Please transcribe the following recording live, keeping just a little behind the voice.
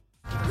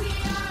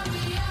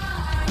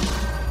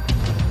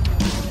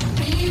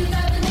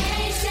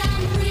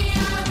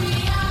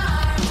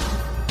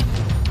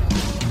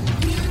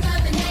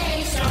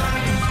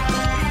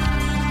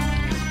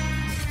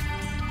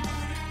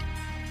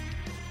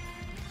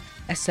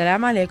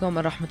Assalamu alaikum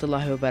wa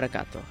rahmatullahi wa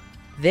barakatuh.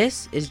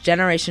 This is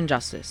Generation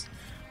Justice,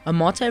 a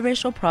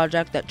multiracial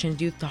project that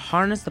trains youth to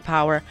harness the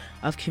power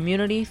of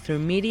community through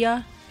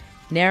media,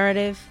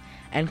 narrative,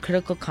 and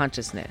critical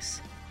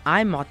consciousness.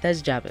 I'm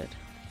Montez Jabed.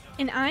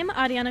 And I'm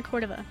Ariana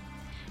Cordova.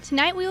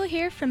 Tonight we will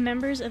hear from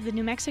members of the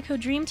New Mexico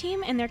Dream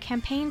Team and their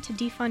campaign to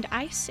defund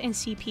ICE and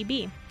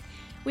CPB.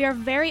 We are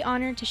very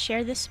honored to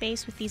share this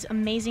space with these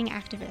amazing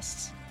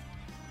activists.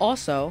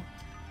 Also,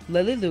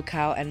 Lily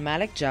Lukow and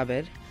Malik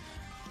Jabed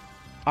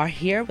are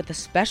here with a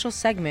special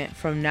segment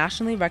from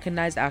nationally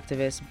recognized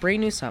activist Bree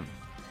Newsome.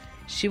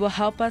 She will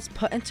help us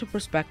put into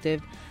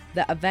perspective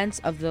the events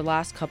of the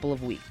last couple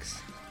of weeks.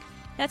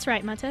 That's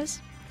right,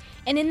 Montez.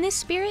 And in this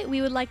spirit,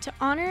 we would like to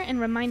honor and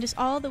remind us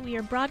all that we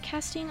are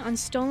broadcasting on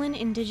stolen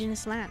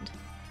indigenous land.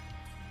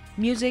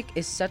 Music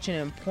is such an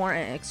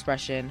important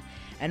expression,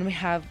 and we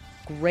have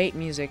great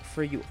music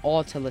for you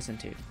all to listen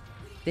to.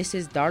 This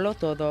is Darlo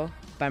Todo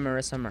by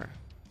Marissa Murr.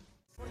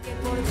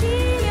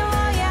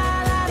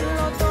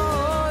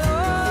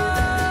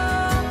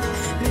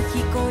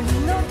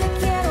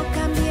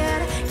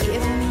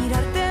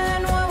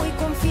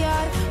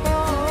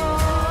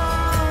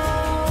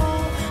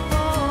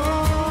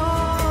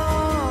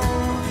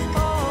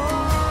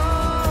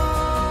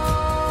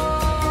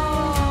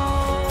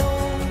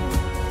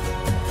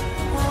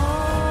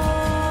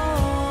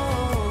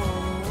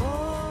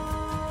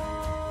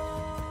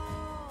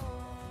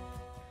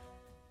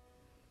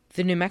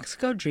 The New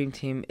Mexico Dream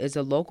Team is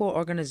a local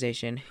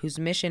organization whose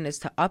mission is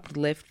to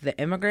uplift the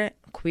immigrant,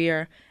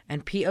 queer,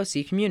 and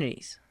POC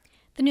communities.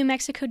 The New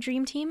Mexico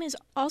Dream Team is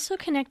also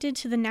connected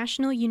to the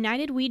National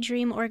United We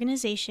Dream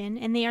organization,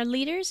 and they are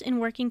leaders in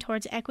working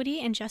towards equity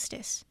and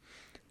justice.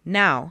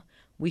 Now,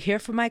 we hear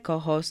from my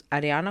co-host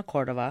Ariana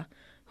Cordova,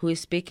 who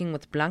is speaking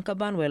with Blanca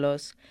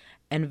Banuelos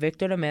and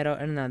Victor Romero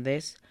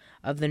Hernandez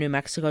of the New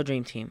Mexico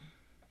Dream Team.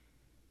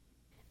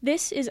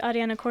 This is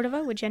Ariana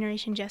Cordova with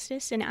Generation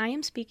Justice, and I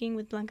am speaking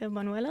with Blanca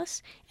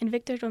Banuelos and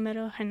Victor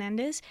Romero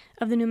Hernandez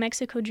of the New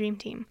Mexico Dream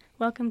Team.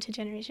 Welcome to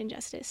Generation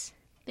Justice.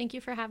 Thank you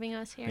for having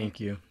us here.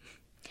 Thank you.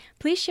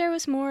 Please share with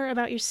us more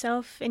about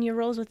yourself and your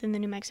roles within the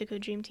New Mexico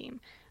Dream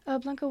Team.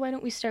 Blanca, why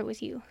don't we start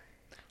with you?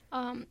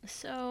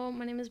 So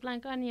my name is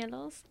Blanca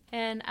Anielos,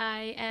 and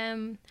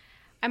I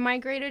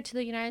migrated to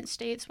the United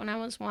States when I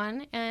was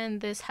 1,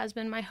 and this has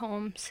been my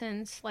home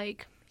since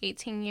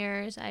 18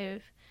 years.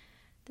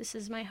 This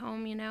is my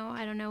home,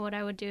 I don't know what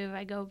I would do if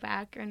I go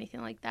back or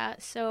anything like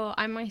that. So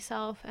I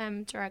myself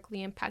am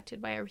directly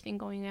impacted by everything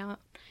going on.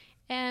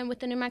 And with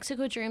the New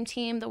Mexico Dream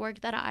Team, the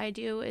work that I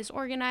do is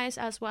organize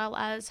as well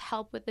as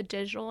help with the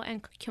digital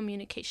and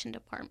communication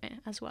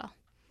department as well.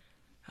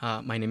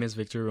 My name is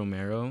Victor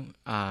Romero.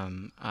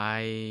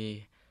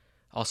 I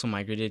also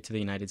migrated to the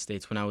United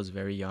States when I was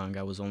very young.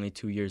 I was only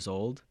 2 years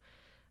old.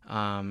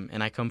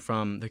 And I come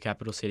from the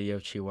capital city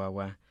of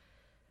Chihuahua.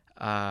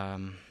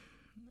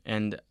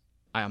 And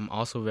I'm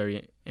also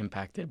very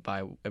impacted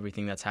by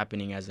everything that's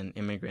happening as an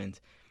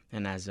immigrant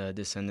and as a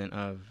descendant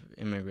of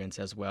immigrants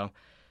as well.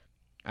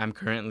 I'm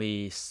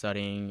currently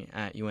studying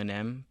at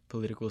UNM,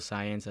 political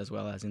science as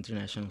well as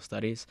international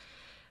studies.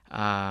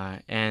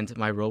 And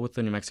my role with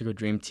the New Mexico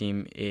Dream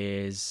Team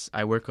is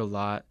I work a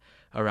lot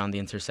around the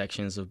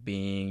intersections of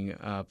being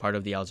part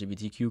of the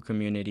LGBTQ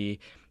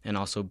community and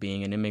also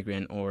being an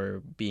immigrant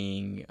or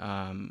being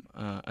an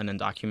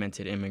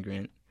undocumented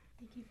immigrant.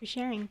 Thank you for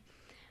sharing.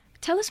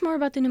 Tell us more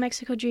about the New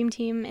Mexico Dream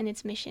Team and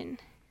its mission.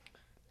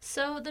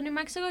 So the New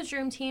Mexico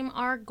Dream Team,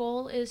 our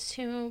goal is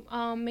to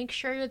make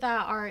sure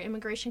that our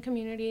immigration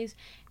communities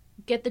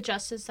get the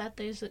justice that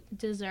they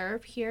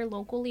deserve here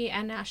locally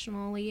and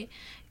nationally,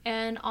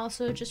 and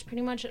also just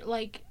pretty much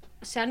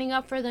standing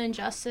up for the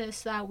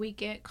injustice that we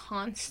get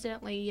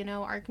constantly.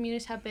 Our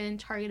communities have been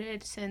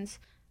targeted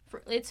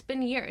it's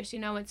been years,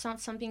 it's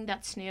not something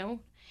that's new,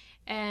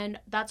 and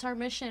that's our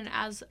mission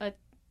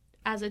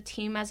as a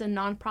team, as a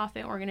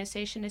nonprofit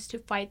organization, is to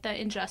fight the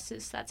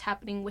injustice that's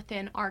happening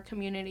within our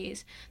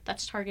communities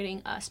that's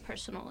targeting us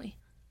personally.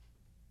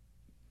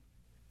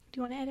 Do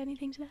you want to add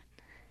anything to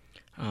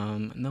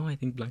that? No, I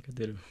think Blanca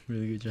did a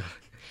really good job.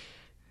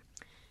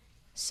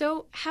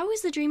 So, how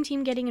is the Dream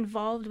Team getting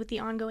involved with the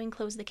ongoing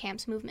Close the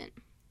Camps movement?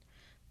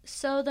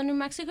 So the New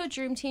Mexico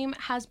Dream Team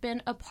has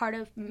been a part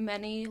of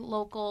many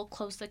local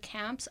Close the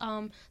Camps,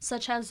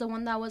 such as the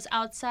one that was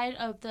outside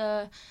of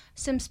the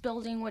Sims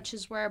building, which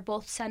is where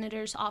both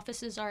senators'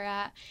 offices are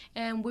at.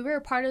 And we were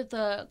a part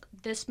of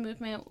this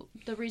movement.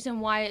 The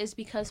reason why is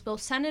because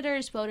both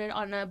senators voted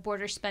on a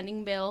border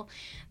spending bill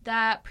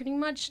that pretty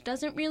much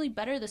doesn't really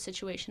better the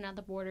situation at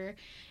the border.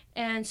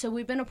 And so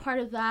we've been a part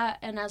of that,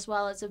 and as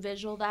well as a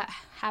visual that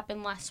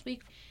happened last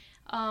week.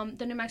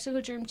 The New Mexico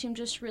Dream Team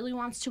just really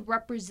wants to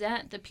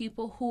represent the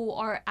people who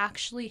are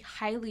actually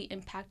highly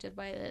impacted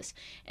by this.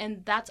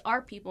 And that's our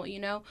people,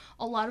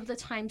 A lot of the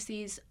times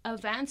these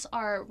events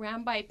are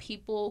ran by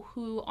people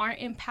who aren't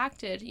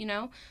impacted,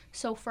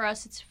 So for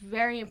us, it's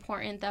very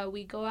important that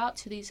we go out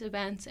to these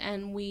events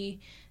and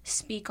we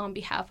speak on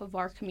behalf of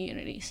our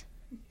communities.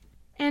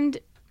 And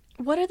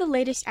what are the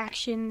latest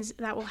actions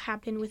that will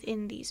happen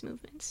within these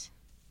movements?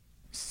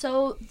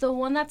 So the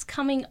one that's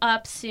coming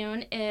up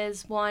soon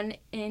is one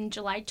in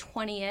July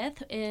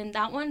 20th, and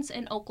that one's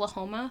in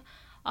Oklahoma,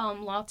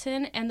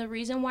 Lawton. And the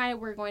reason why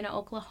we're going to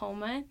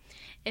Oklahoma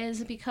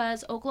is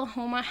because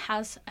Oklahoma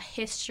has a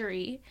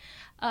history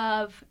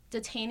of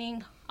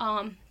detaining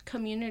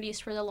communities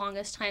for the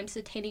longest times,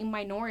 detaining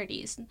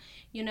minorities,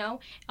 you know.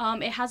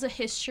 It has a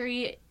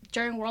history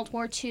during World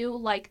War II.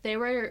 Like, they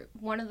were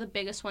one of the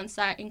biggest ones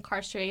that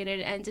incarcerated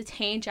and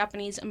detained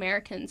Japanese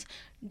Americans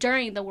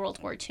during the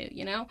World War II,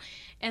 you know.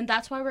 And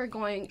that's why we're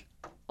going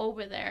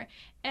over there.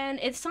 And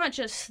it's not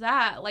just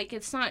that. Like,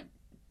 that's not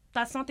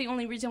the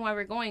only reason why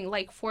we're going.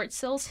 Like, Fort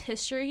Sill's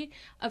history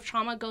of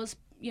trauma goes,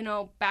 you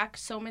know, back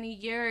so many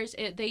years.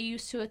 They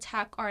used to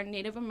attack our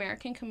Native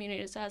American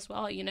communities as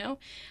well, you know.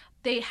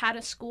 They had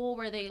a school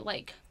where they,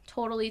 like,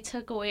 totally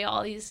took away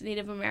all these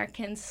Native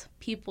Americans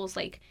people's,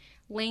 like,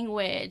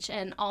 language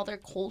and all their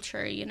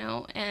culture, you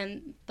know.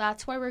 And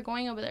that's why we're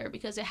going over there,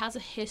 because it has a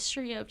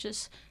history of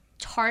just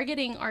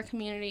targeting our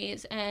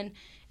communities. And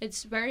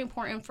it's very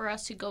important for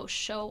us to go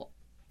show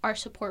our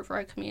support for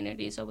our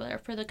communities over there,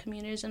 for the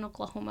communities in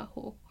Oklahoma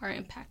who are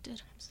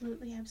impacted.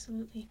 Absolutely,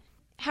 absolutely.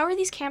 How are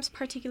these camps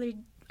particularly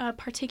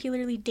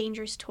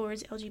dangerous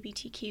towards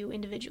LGBTQ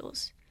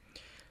individuals?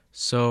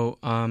 So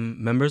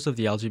members of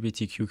the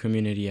LGBTQ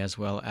community, as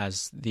well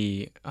as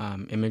the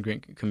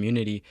immigrant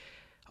community,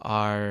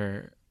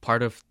 are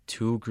part of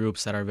two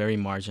groups that are very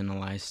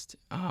marginalized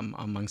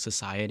among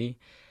society.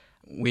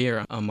 We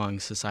are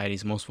among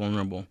society's most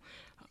vulnerable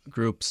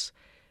groups.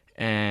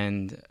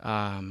 And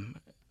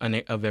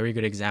a very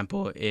good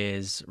example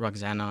is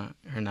Roxana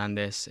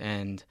Hernandez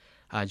and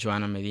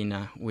Joanna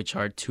Medina, which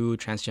are two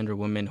transgender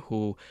women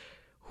who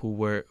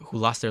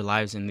lost their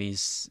lives in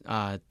these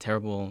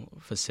terrible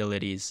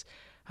facilities.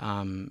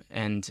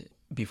 And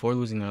before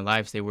losing their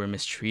lives, they were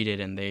mistreated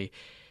and they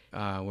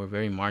were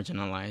very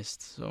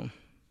marginalized. So,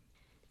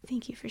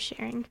 thank you for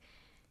sharing.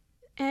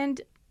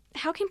 And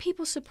how can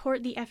people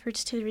support the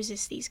efforts to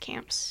resist these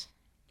camps?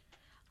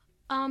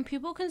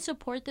 People can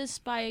support this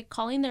by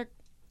calling their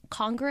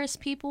Congress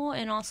people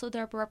and also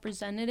their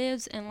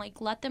representatives, and,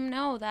 like, let them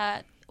know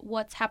that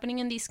what's happening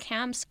in these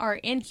camps are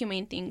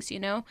inhumane things, you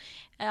know,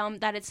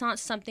 that it's not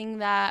something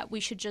that we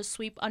should just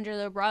sweep under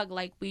the rug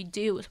like we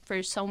do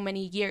for so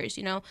many years,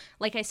 you know.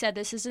 Like I said,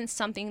 this isn't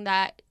something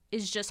that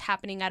is just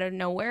happening out of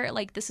nowhere.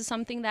 Like, this is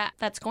something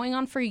that's going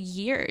on for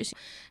years.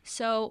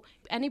 So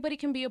anybody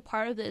can be a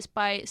part of this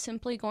by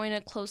simply going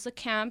to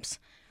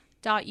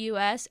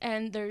closethecamps.us,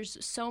 and there's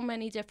so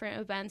many different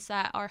events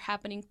that are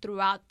happening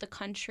throughout the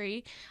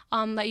country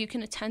that you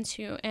can attend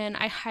to. And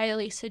I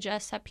highly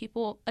suggest that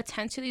people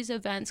attend to these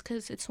events,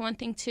 because it's one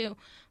thing to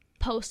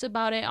post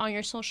about it on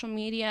your social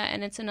media,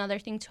 and it's another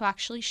thing to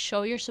actually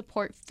show your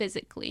support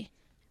physically.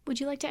 Would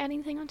you like to add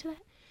anything onto that?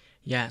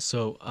 Yeah,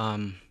 so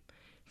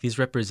these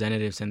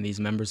representatives and these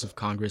members of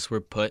Congress were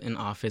put in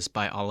office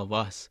by all of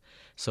us.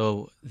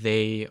 So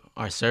they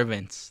are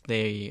servants.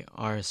 They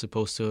are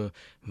supposed to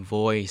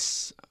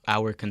voice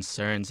our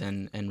concerns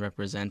and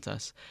represent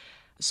us.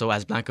 So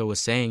as Blanca was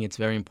saying, it's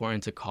very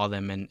important to call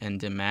them and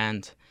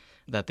demand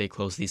that they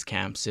close these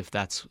camps if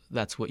that's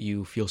what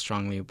you feel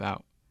strongly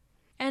about.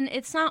 And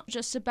it's not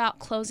just about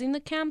closing the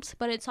camps,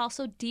 but it's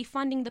also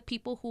defunding the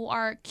people who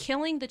are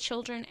killing the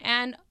children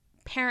and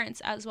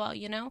parents as well,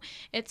 you know.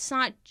 It's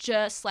not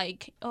just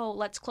like, oh,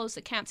 let's close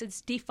the camps.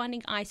 It's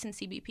defunding ICE and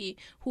CBP,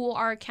 who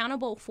are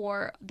accountable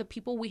for the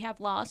people we have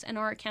lost and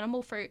are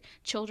accountable for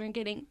children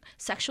getting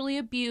sexually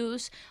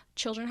abused,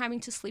 children having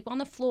to sleep on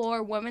the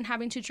floor, women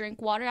having to drink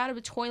water out of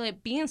a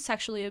toilet, being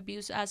sexually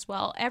abused as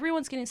well.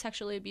 Everyone's getting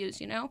sexually abused,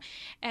 you know.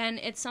 And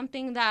it's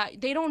something that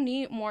they don't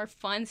need more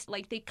funds.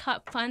 Like, they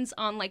cut funds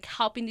on, like,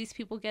 helping these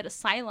people get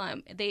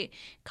asylum. They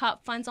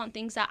cut funds on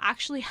things that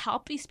actually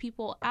help these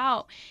people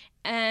out.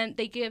 And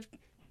they give,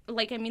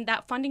 like, I mean,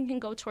 that funding can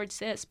go towards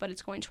this, but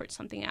it's going towards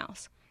something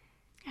else.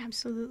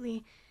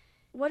 Absolutely.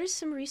 What are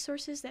some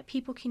resources that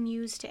people can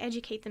use to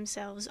educate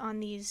themselves on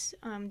these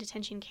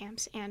detention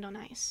camps and on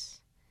ICE?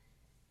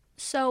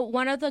 So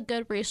one of the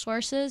good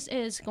resources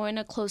is going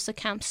to Close the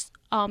Camps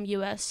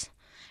US.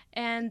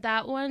 And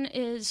that one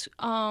is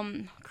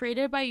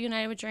created by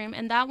United with Dream.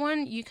 And that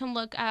one, you can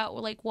look at,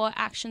 like, what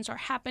actions are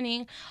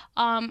happening.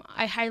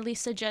 I highly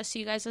suggest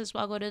you guys as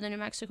well go to the New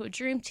Mexico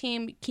Dream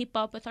Team. Keep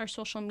up with our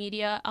social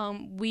media.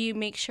 We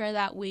make sure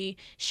that we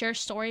share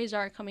stories that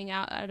are coming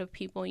out of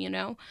people, you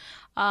know.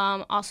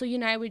 Also,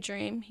 United with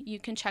Dream, you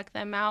can check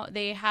them out.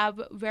 They have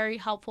very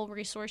helpful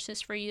resources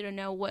for you to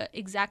know what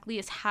exactly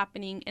is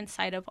happening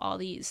inside of all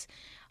these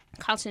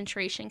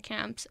concentration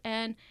camps.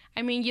 And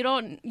I mean, you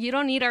don't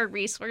need our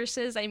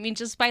resources. I mean,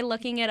 just by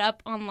looking it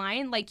up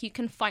online, like, you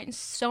can find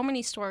so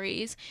many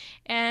stories.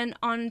 And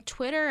on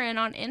Twitter and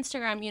on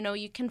Instagram, you know,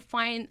 you can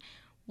find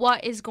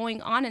what is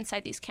going on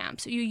inside these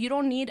camps. You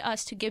don't need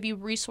us to give you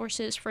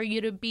resources for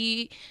you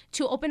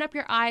to open up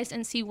your eyes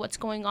and see what's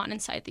going on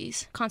inside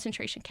these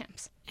concentration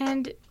camps.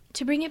 And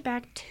to bring it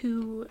back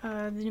to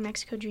the New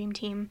Mexico Dream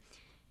Team,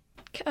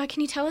 can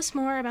you tell us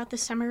more about the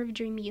Summer of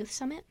Dream Youth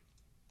Summit?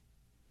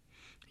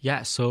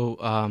 Yeah, so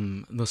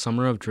the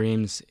Summer of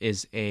Dreams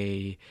is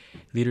a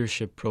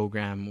leadership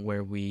program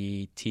where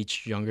we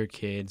teach younger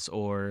kids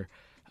or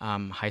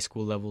high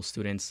school level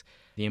students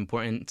the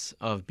importance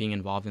of being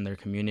involved in their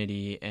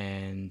community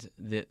and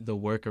the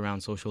work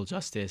around social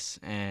justice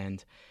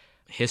and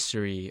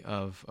history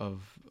of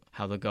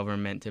how the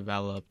government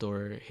developed,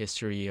 or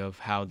history of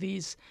how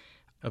these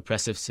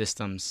oppressive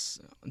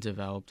systems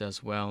developed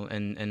as well.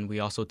 And we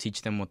also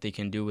teach them what they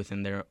can do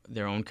within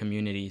their own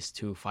communities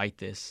to fight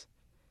this.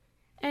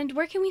 And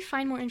where can we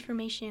find more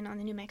information on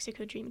the New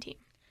Mexico Dream Team?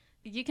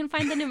 You can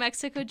find the New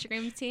Mexico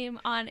Dream Team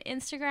on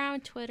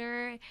Instagram,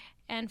 Twitter,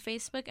 and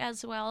Facebook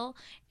as well.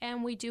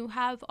 And we do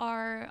have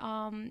our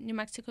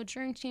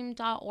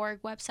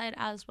NewMexicoDreamTeam.org website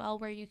as well,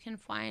 where you can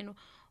find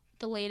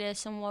the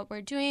latest on what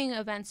we're doing,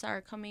 events that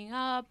are coming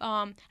up,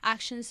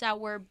 actions that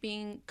we're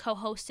being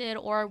co-hosted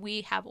or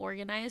we have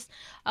organized.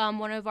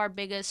 One of our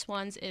biggest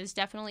ones is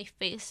definitely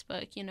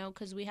Facebook,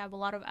 because we have a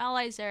lot of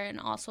allies there, and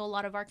also a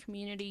lot of our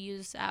community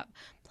use that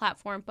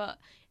platform. But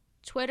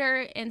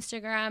Twitter,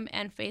 Instagram,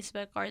 and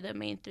Facebook are the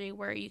main three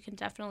where you can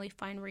definitely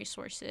find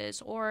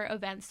resources or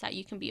events that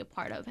you can be a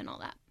part of and all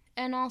that.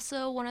 And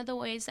also, one of the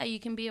ways that you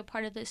can be a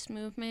part of this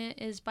movement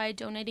is by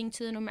donating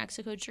to the New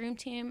Mexico Dream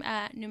Team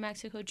at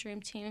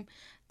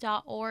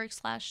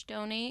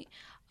newmexicodreamteam.org/donate,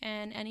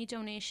 and any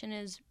donation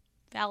is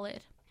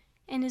valid.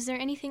 And is there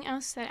anything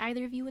else that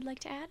either of you would like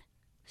to add?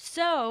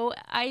 So,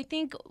 I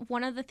think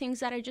one of the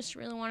things that I just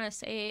really want to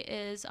say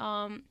is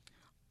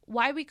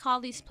why we call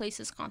these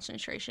places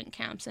concentration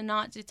camps and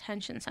not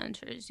detention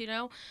centers.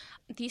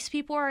 These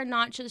people are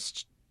not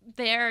just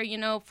there,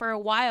 for a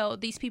while.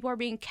 These people are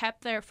being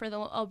kept there for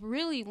a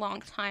really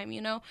long time.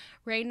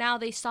 Right now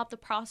they stopped the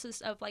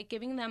process of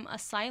giving them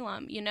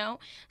asylum.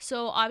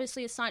 So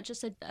obviously it's not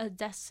just a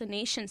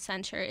destination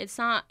center. It's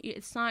not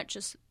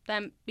just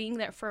them being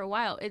there for a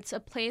while. It's a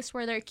place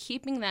where they're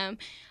keeping them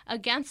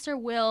against their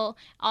will,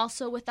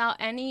 also without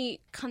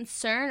any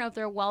concern of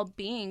their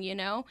well-being,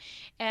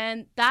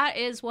 and that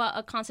is what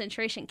a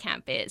concentration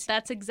camp is.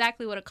 That's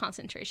exactly what a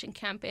concentration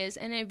camp is.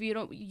 And if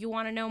you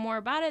want to know more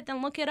about it,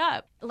 then look it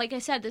up. Like I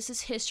said, this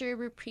is history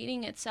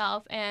repeating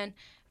itself, and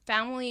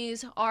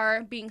families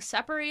are being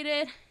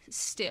separated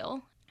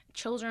still.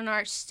 Children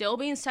are still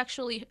being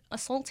sexually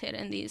assaulted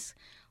in these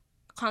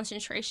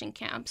concentration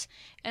camps,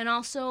 and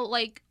also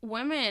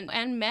women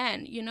and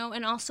men,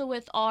 and also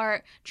with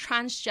our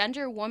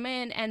transgender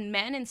women and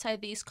men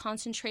inside these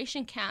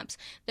concentration camps,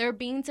 they're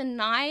being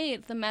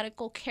denied the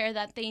medical care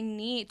that they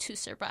need to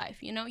survive.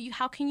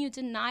 How can you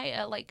deny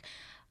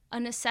a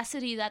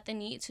necessity that they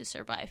need to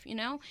survive?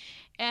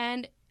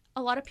 And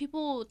a lot of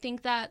people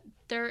think that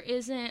there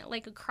isn't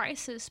a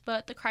crisis,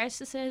 but the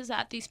crisis is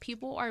that these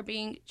people are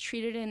being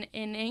treated in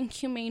an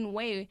inhumane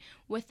way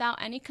without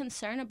any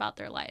concern about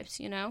their lives,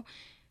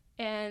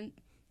 and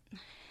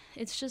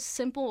it's just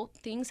simple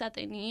things that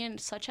they need,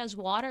 such as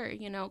water,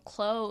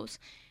 clothes.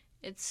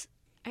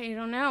 I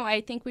don't know.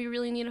 I think we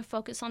really need to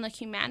focus on the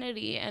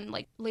humanity and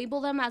label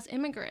them as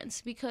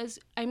immigrants, because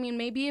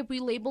maybe if we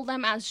label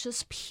them as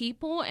just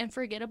people and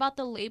forget about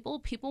the label,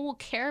 people will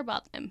care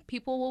about them.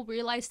 People will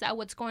realize that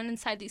what's going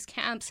inside these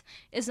camps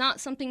is not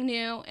something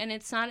new and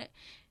it's not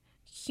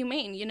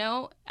humane.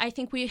 I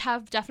think we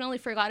have definitely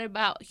forgotten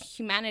about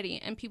humanity,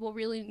 and people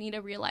really need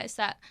to realize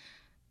that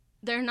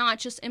they're not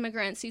just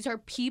immigrants. These are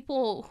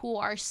people who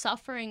are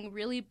suffering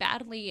really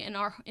badly and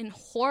are in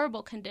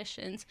horrible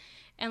conditions.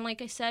 And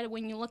like I said,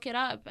 when you look it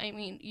up,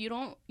 you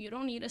don't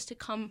need us to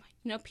come,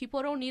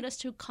 people don't need us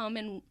to come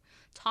and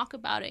talk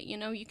about it.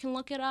 You can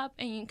look it up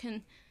and you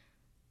can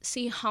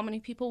see how many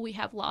people we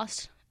have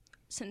lost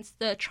since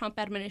the Trump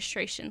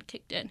administration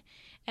kicked in.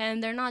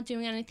 And they're not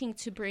doing anything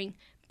to bring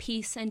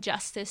peace and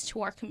justice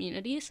to our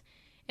communities.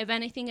 If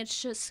anything,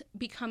 it's just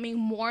becoming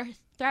more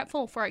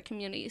threatful for our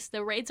communities.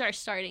 The raids are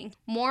starting.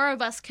 More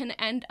of us can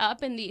end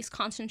up in these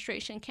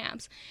concentration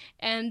camps.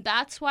 And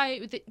that's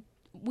why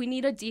we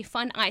need to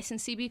defund ICE and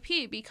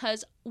CBP,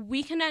 because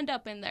we can end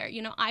up in there.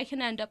 I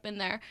can end up in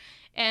there.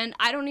 And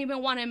I don't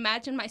even want to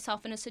imagine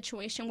myself in a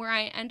situation where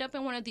I end up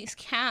in one of these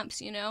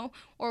camps,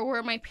 or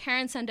where my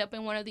parents end up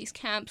in one of these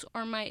camps,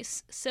 or my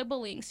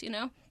siblings,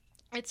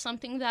 It's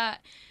something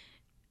that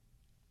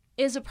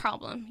is a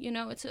problem.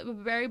 It's a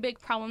very big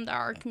problem that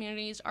our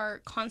communities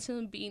are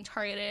constantly being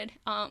targeted.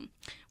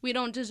 We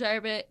don't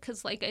deserve it,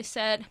 because like I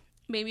said,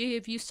 maybe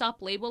if you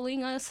stop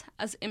labeling us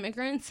as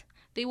immigrants,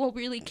 they will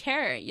really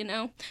care.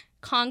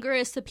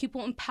 Congress, the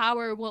people in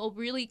power, will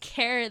really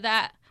care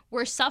that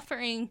we're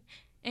suffering,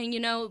 and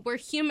we're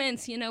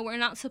humans. We're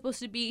not supposed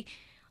to be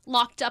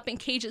locked up in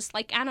cages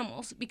like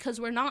animals, because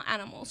we're not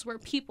animals, we're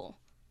people.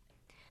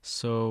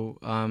 So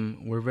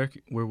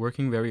we're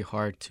working very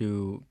hard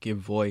to give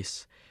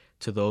voice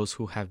to those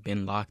who have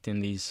been locked in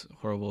these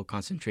horrible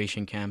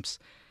concentration camps.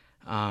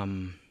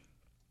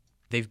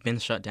 They've been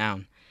shut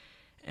down,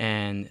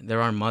 and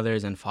there are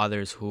mothers and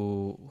fathers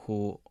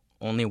who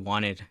only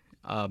wanted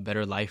a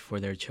better life for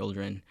their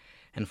children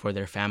and for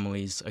their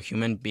families. A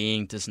human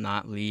being does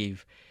not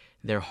leave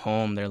their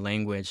home, their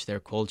language, their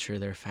culture,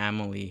 their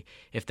family,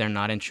 if they're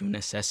not in true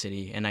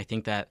necessity. And I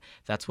think that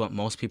that's what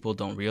most people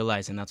don't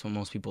realize, and that's what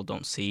most people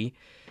don't see.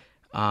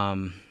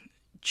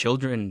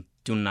 Children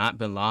do not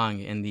belong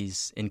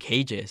in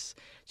cages.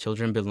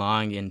 Children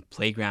belong in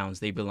playgrounds.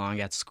 They belong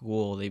at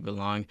school. They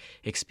belong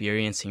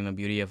experiencing the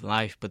beauty of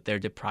life, but they're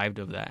deprived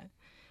of that.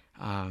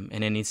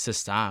 And it needs to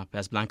stop.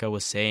 As Blanca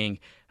was saying,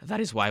 that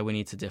is why we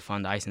need to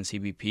defund ICE and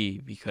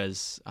CBP,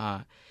 because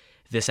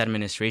this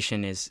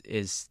administration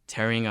is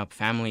tearing up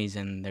families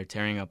and they're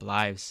tearing up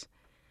lives,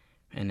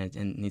 and it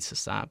needs to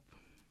stop.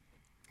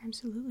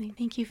 Absolutely.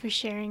 Thank you for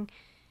sharing.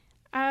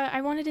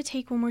 I wanted to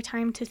take one more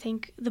time to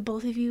thank the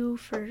both of you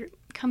for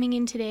coming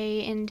in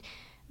today and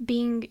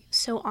being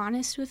so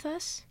honest with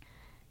us,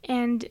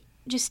 and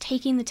just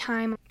taking the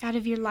time out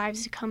of your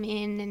lives to come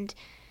in and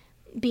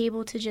be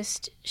able to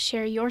just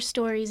share your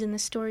stories and the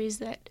stories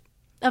that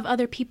of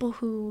other people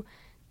who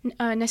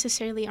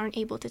necessarily aren't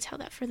able to tell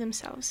that for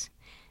themselves.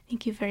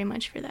 Thank you very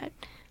much for that.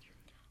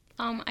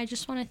 I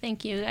just want to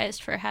thank you guys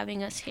for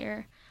having us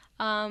here.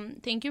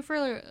 Thank you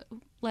for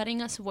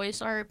letting us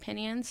voice our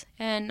opinions,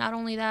 and not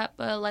only that,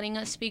 but letting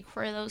us speak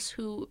for those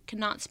who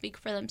cannot speak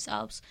for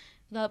themselves,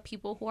 the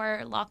people who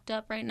are locked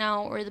up right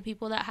now or the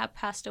people that have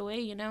passed away,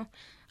 you know.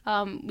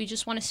 We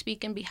just want to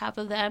speak in behalf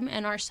of them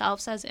and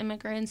ourselves as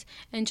immigrants,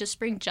 and just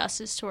bring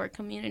justice to our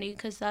community,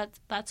 because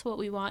that's what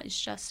we want, is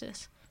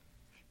justice.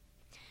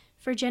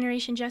 For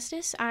Generation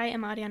Justice, I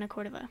am Ariana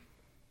Cordova.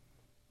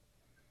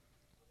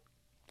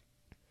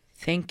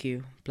 Thank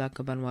you,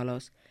 Blanca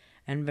Banuelos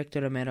and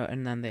Victor Romero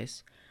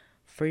Hernandez,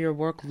 for your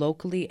work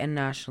locally and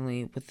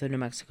nationally with the New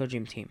Mexico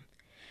Dream Team,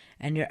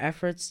 and your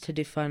efforts to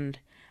defund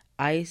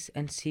ICE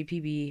and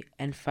CBP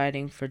and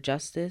fighting for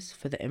justice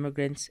for the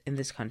immigrants in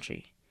this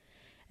country.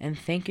 And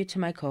thank you to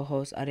my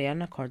co-host,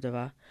 Ariana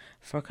Cordova,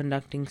 for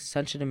conducting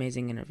such an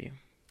amazing interview.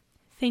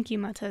 Thank you,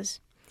 Matas.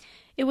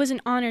 It was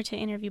an honor to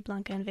interview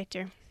Blanca and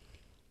Victor.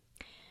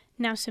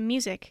 Now some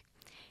music.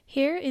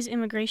 Here is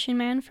Immigration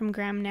Man from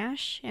Graham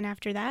Nash, and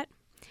after that,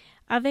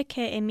 Ave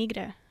que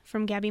Emigra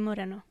from Gabby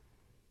Moreno.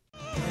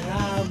 When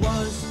I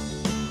was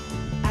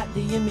at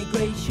the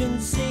immigration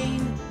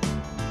scene,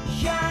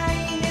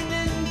 shining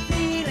and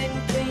feeling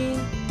clean,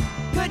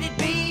 could it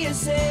be a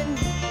sin?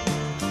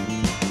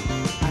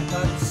 I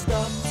got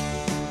stopped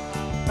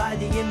by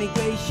the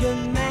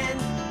immigration man.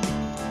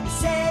 He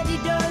said he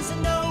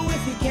doesn't know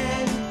if he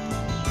can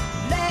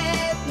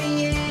let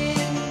me in,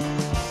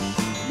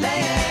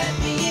 let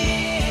me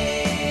in.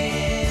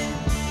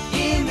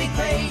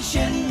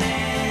 Immigration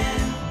man,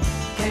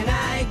 can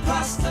I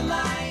cross the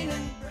line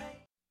and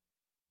break?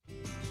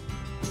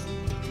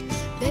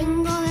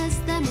 Vengo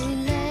desde muy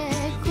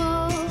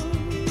lejos,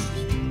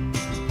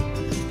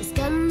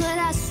 buscando el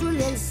azul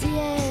del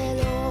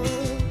cielo,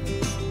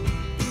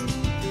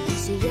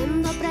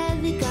 siguiendo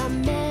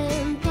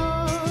predicamentos.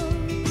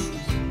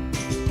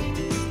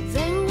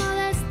 Vengo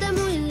desde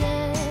muy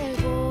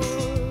lejos,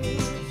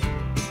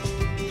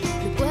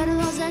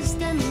 recuerdos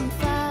desde mi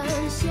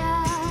infancia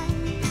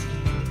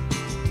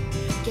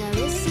que a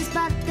veces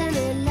parten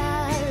el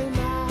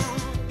alma.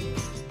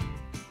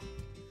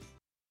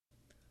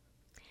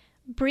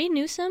 Bree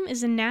Newsom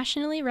is a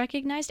nationally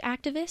recognized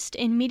activist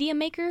and media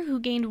maker who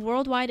gained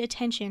worldwide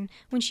attention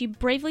when she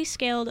bravely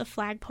scaled a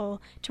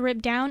flagpole to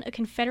rip down a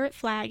Confederate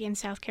flag in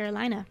South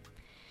Carolina.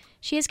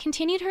 She has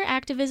continued her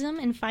activism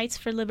and fights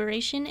for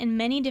liberation in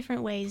many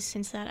different ways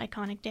since that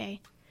iconic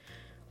day.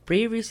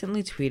 Bree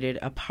recently tweeted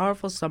a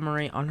powerful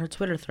summary on her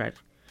Twitter thread.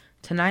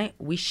 Tonight,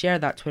 we share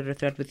that Twitter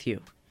thread with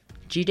you.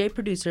 GJ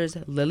producers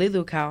Lily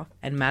Lukow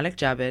and Malik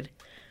Jabed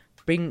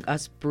bring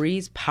us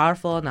Bree's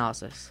powerful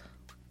analysis.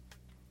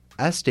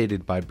 As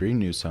stated by Bree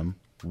Newsom,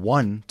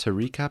 1. To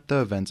recap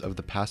the events of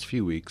the past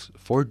few weeks,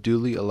 4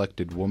 duly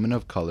elected women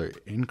of color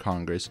in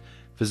Congress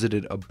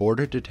visited a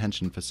border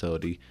detention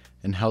facility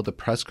and held a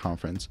press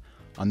conference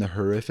on the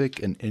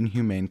horrific and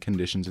inhumane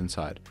conditions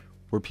inside,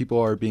 where people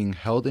are being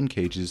held in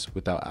cages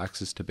without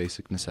access to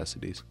basic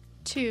necessities.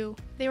 2.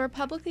 They were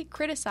publicly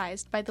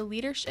criticized by the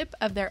leadership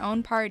of their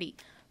own party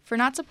for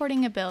not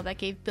supporting a bill that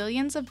gave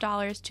billions of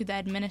dollars to the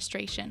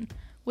administration,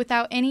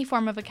 without any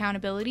form of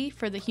accountability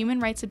for the human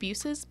rights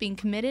abuses being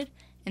committed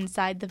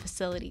inside the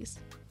facilities.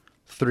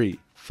 3.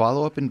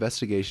 Follow-up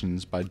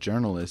investigations by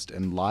journalists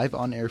and live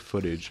on-air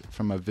footage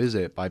from a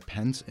visit by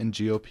Pence and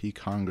GOP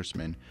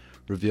congressmen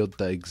revealed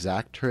the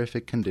exact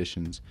horrific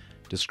conditions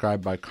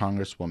described by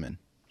Congresswoman.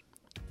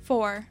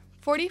 4.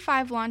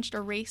 45 launched a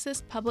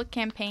racist public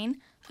campaign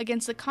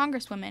against the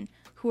congresswomen,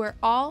 who are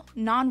all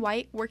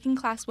non-white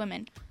working-class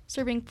women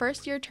serving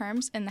first-year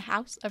terms in the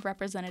House of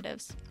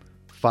Representatives.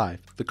 5.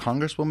 The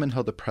Congresswoman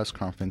held a press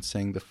conference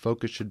saying the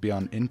focus should be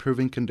on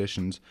improving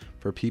conditions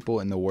for people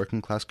in the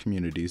working-class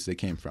communities they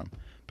came from,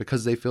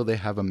 because they feel they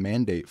have a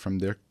mandate from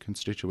their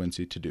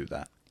constituency to do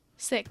that.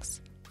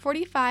 6.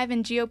 45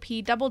 and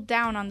GOP doubled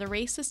down on the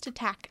racist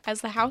attack as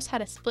the House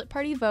had a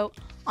split-party vote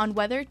on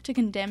whether to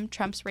condemn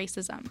Trump's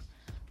racism.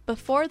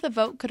 Before the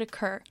vote could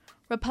occur,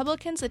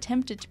 Republicans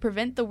attempted to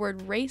prevent the word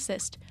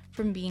racist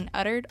from being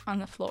uttered on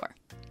the floor.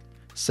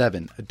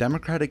 7. A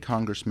Democratic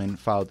congressman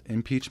filed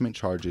impeachment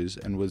charges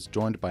and was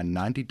joined by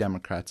 90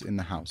 Democrats in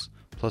the House,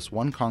 plus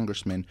one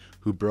congressman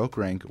who broke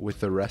rank with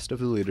the rest of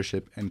the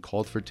leadership and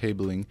called for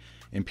tabling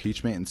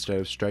impeachment instead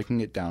of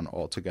striking it down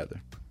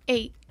altogether.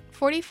 8.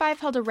 45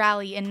 held a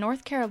rally in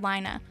North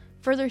Carolina,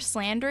 further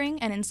slandering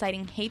and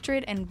inciting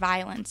hatred and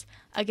violence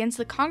against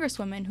the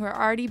congresswomen who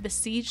are already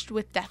besieged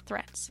with death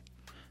threats.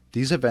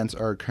 These events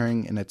are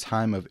occurring in a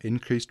time of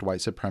increased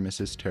white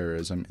supremacist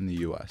terrorism in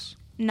the U.S.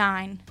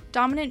 9.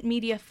 Dominant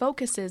media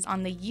focuses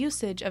on the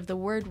usage of the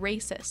word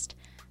racist,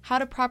 how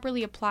to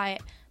properly apply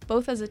it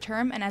both as a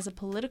term and as a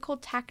political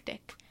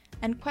tactic,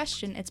 and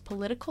question its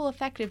political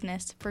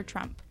effectiveness for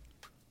Trump.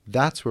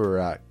 That's where we're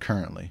at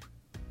currently.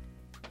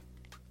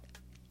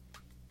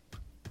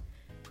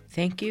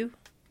 Thank you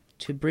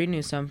to Bree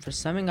Newsome for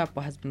summing up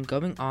what has been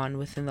going on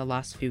within the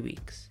last few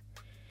weeks.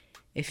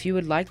 If you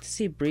would like to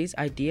see Bree's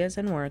ideas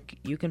and work,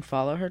 you can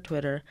follow her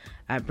Twitter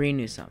at Bree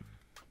Newsome.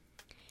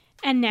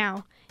 And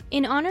now,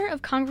 in honor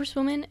of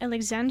Congresswoman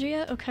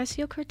Alexandria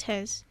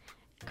Ocasio-Cortez,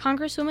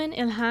 Congresswoman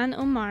Ilhan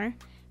Omar,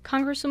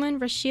 Congresswoman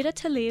Rashida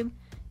Tlaib,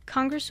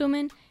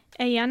 Congresswoman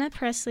Ayanna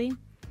Pressley,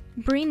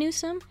 Bree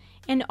Newsome,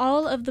 and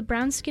all of the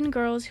brown-skinned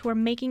girls who are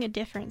making a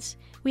difference,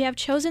 we have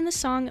chosen the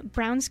song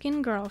Brown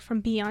Skin Girl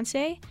from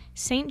Beyonce,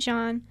 St.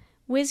 John,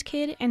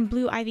 WizKid, and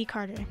Blue Ivy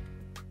Carter.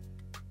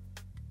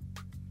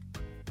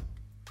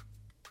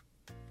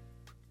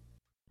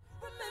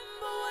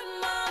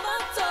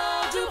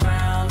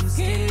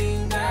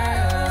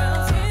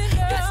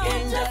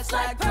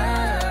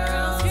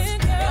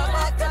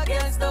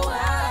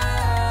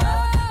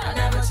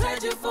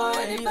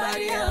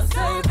 Anybody else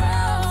say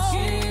brown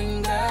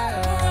skin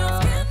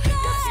girl, your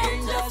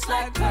skin just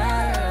like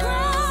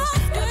pearls,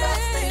 the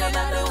best thing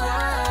about the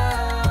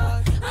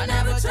world. I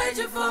never trade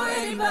you for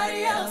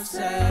anybody else.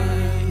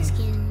 Say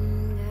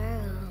Skin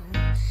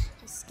girl,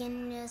 your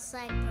skin just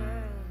like pearl.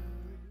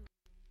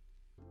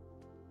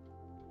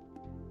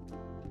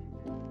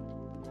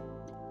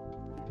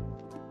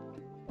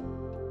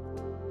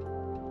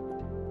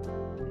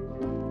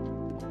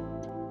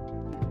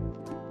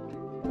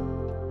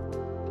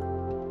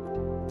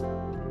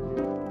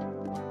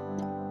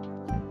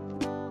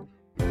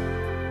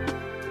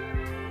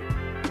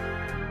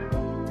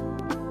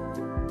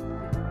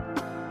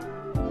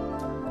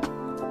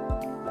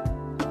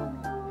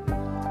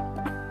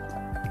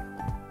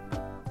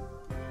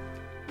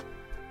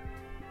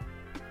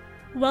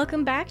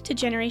 Welcome back to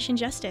Generation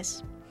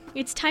Justice.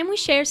 It's time we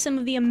share some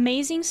of the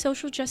amazing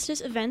social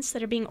justice events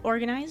that are being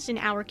organized in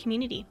our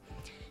community.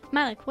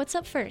 Malik, what's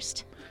up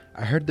first?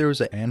 I heard there was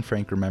an Anne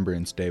Frank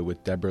Remembrance Day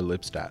with Deborah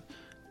Lipstadt.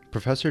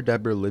 Professor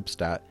Deborah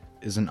Lipstadt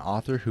is an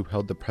author who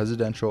held the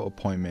presidential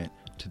appointment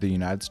to the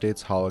United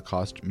States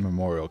Holocaust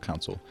Memorial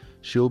Council.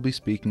 She will be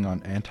speaking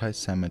on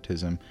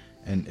anti-Semitism,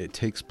 and it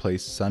takes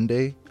place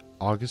Sunday,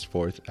 August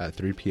 4th at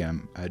 3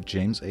 p.m. at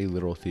James A.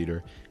 Little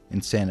Theater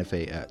in Santa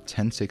Fe at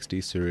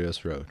 1060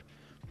 Cerritos Road.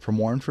 For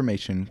more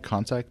information,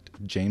 contact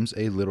James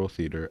A. Little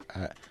Theater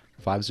at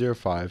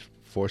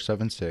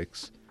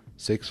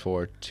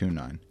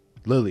 505-476-6429.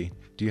 Lily,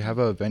 do you have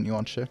an event you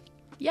want to share?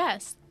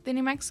 Yes, the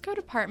New Mexico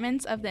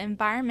Departments of the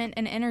Environment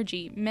and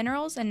Energy,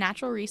 Minerals and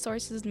Natural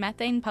Resources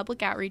Methane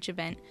Public Outreach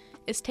event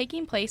is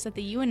taking place at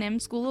the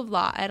UNM School of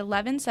Law at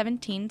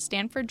 1117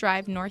 Stanford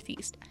Drive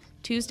Northeast,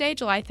 Tuesday,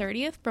 July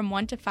 30th from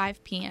 1 to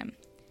 5 p.m.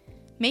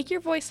 Make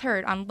your voice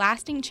heard on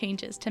lasting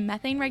changes to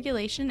methane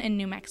regulation in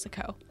New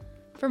Mexico.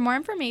 For more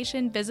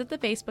information, visit the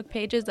Facebook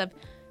pages of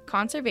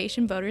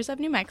Conservation Voters of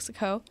New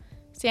Mexico,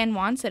 San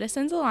Juan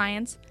Citizens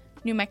Alliance,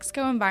 New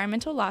Mexico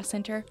Environmental Law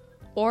Center,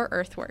 or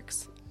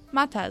Earthworks.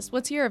 Mataz,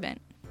 what's your event?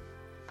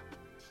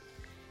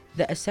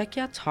 The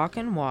Acequia Talk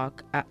and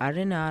Walk at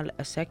Arenal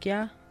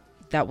Acequia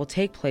that will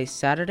take place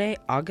Saturday,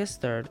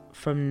 August 3rd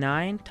from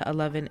 9 to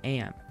 11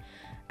 a.m.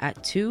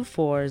 at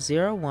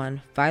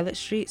 2401 Violet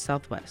Street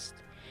Southwest.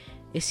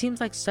 It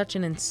seems like such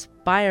an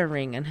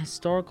inspiring and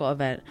historical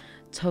event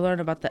to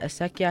learn about the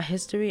Acequia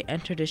history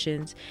and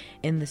traditions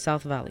in the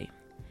South Valley,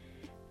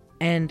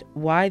 and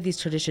why these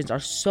traditions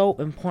are so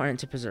important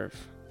to preserve.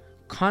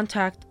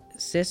 Contact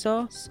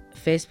CISO's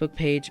Facebook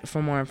page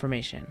for more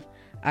information.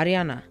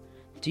 Ariana,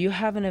 do you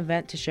have an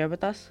event to share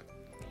with us?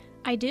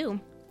 I do.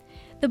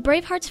 The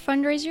Bravehearts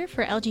fundraiser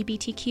for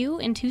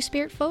LGBTQ and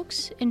Two-Spirit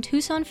folks in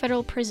Tucson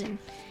Federal Prison.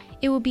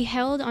 It will be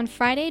held on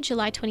Friday,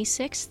 July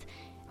 26th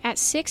at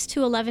 6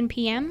 to 11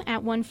 p.m.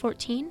 at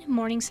 114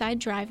 Morningside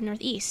Drive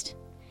Northeast.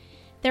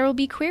 There will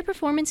be queer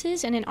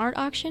performances and an art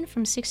auction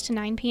from 6 to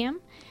 9 p.m.,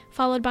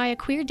 followed by a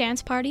queer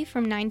dance party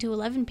from 9 to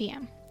 11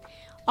 p.m.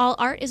 All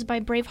art is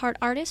by Braveheart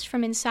artists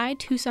from inside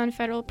Tucson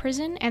Federal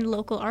Prison and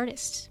local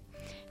artists.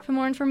 For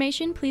more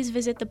information, please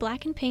visit the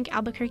Black and Pink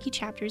Albuquerque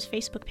chapter's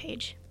Facebook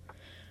page.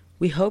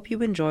 We hope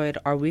you enjoyed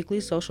our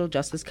weekly social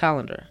justice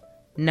calendar.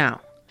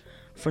 Now,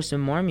 for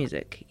some more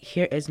music,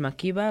 here is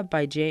Makiba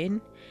by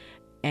Jane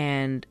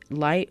and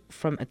Light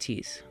from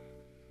Atiz.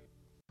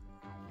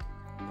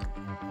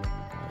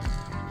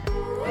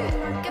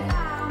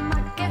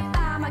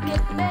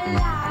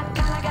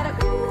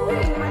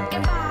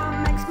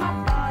 Makes my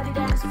body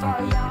dance for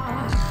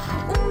ya.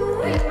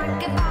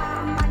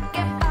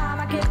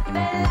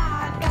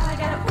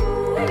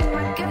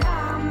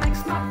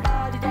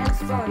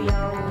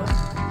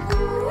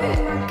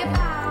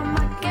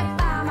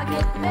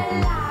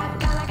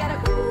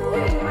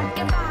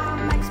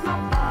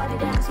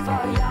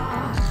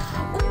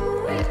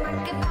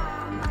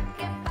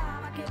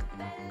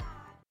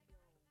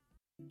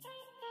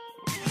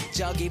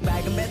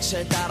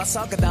 지하철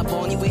따라서 가다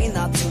보니 we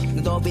not to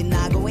너도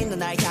빛나고 있는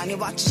날 향해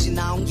왁자지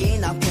나온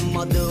긴 아픔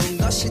모든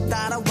것이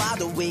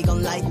따라와도 we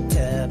gon' light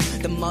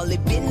up 더 멀리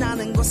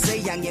빛나는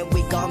곳을 향해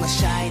we gonna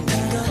shine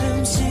한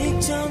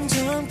걸음씩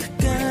점점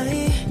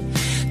가까이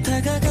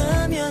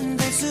다가가면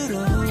갈수록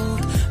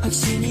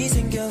확신이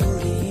생겨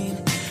우린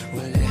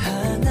원래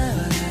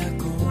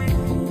하나라고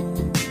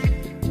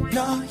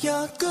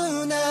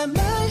너였구나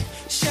my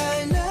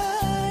shine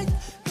light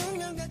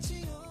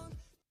운명같이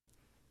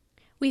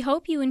We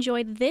hope you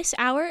enjoyed this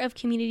hour of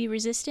community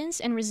resistance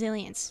and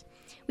resilience.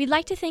 We'd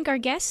like to thank our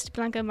guests,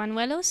 Blanca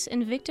Manuelos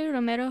and Victor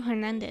Romero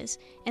Hernandez,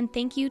 and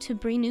thank you to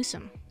Bree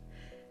Newsom.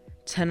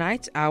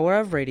 Tonight's hour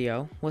of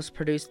radio was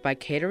produced by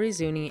Kata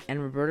Rizuni and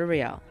Roberta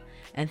Riel,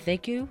 and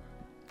thank you,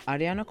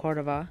 Ariana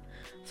Cordova,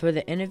 for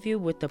the interview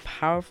with the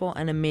powerful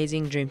and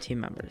amazing Dream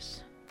Team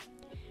members.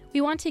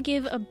 We want to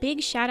give a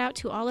big shout out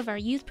to all of our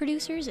youth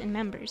producers and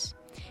members.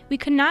 We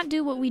could not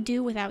do what we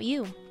do without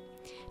you.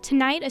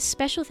 Tonight, a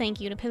special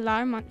thank you to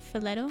Pilar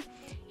Montfilero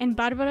and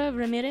Barbara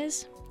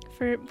Ramirez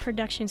for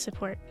production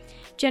support.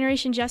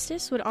 Generation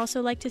Justice would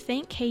also like to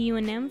thank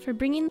KUNM for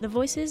bringing the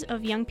voices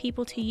of young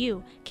people to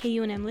you,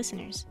 KUNM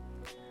listeners.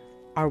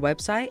 Our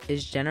website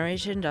is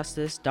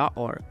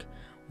generationjustice.org,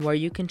 where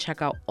you can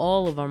check out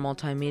all of our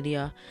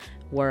multimedia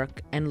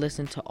work and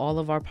listen to all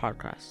of our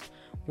podcasts,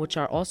 which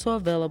are also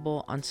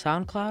available on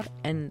SoundCloud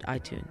and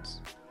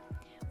iTunes.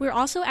 We're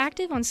also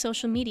active on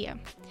social media.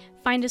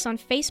 Find us on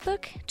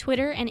Facebook,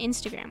 Twitter, and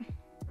Instagram.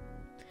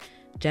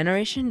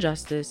 Generation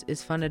Justice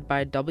is funded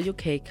by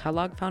W.K.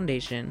 Kellogg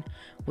Foundation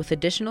with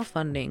additional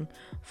funding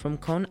from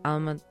Con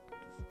Alma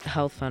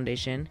Health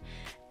Foundation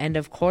and,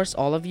 of course,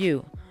 all of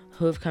you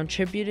who have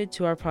contributed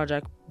to our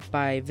project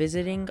by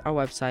visiting our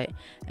website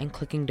and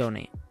clicking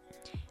donate.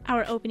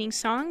 Our opening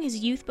song is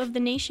Youth of the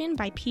Nation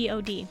by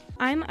P.O.D.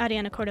 I'm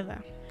Ariana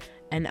Cordova.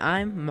 And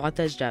I'm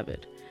Mu'taz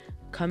Javid.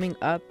 Coming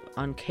up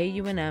on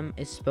KUNM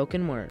is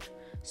Spoken Word,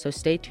 so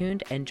stay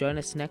tuned and join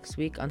us next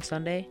week on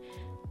Sunday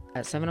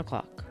at 7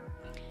 o'clock.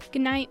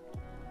 Good night.